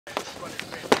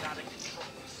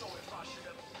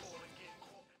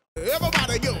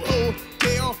Everybody go,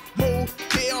 hotel,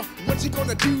 motel, what you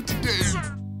gonna do today?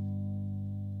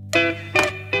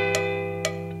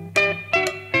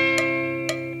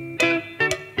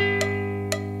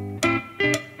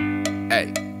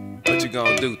 Hey, what you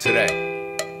gonna do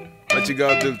today? What you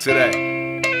gonna do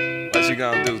today? What you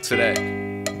gonna do today?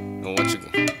 And what you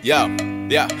gonna...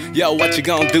 Yo, what you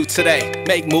gonna do today?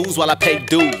 Make moves while I pay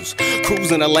dues.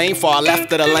 Cruising the lane, far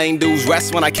left of the lane dudes.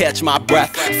 Rest when I catch my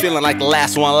breath. Feeling like the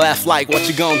last one left. Like, what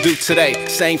you gonna do today?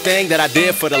 Same thing that I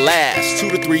did for the last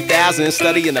 2,000 to 3,000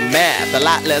 studying the math. A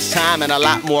lot less time and a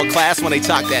lot more class when they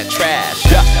talk that trash.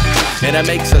 Yeah, and it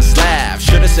makes us laugh.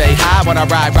 Shoulda say hi when I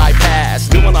ride right past.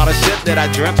 Doing all the shit that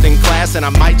I dreamt in class. And I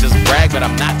might just brag, but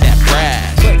I'm not that brash.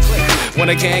 When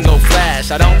I can't go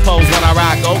flash, I don't pose when I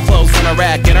rock. Go close in a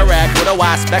rack, interact with a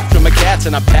wide spectrum of cats.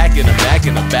 And I pack in the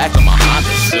back of my Honda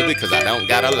Civic, cause I don't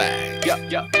gotta lag.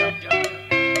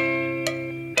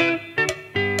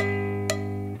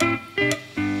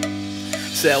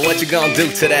 Said, what you gonna do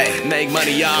today? Make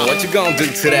money, y'all. What you gonna do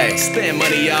today? Spend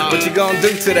money, y'all. What you gonna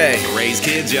do today? Raise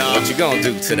kids, y'all. What you gonna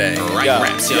do today? Write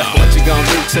raps, y'all. What you gonna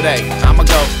do today? I'ma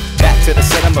go back to the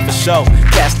cinema for show.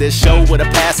 Cast this show with a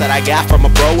pass that I got from a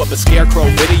bro up a scarecrow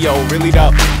video. Really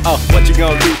though, what you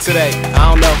gonna do today?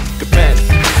 I don't know, depends.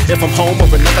 If I'm home or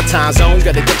another time zone,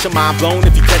 gotta get your mind blown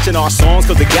if you catching our songs,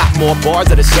 cause they got more bars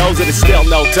that it shows that it's still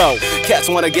no dough. Cats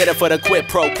wanna get it for the quid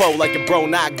pro quo, like your bro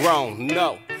not grown,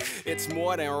 no. It's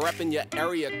more than repping your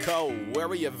area code. Where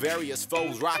are your various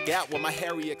foes? Rock out with my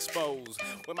hairy exposed.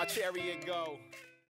 Where my chariot go?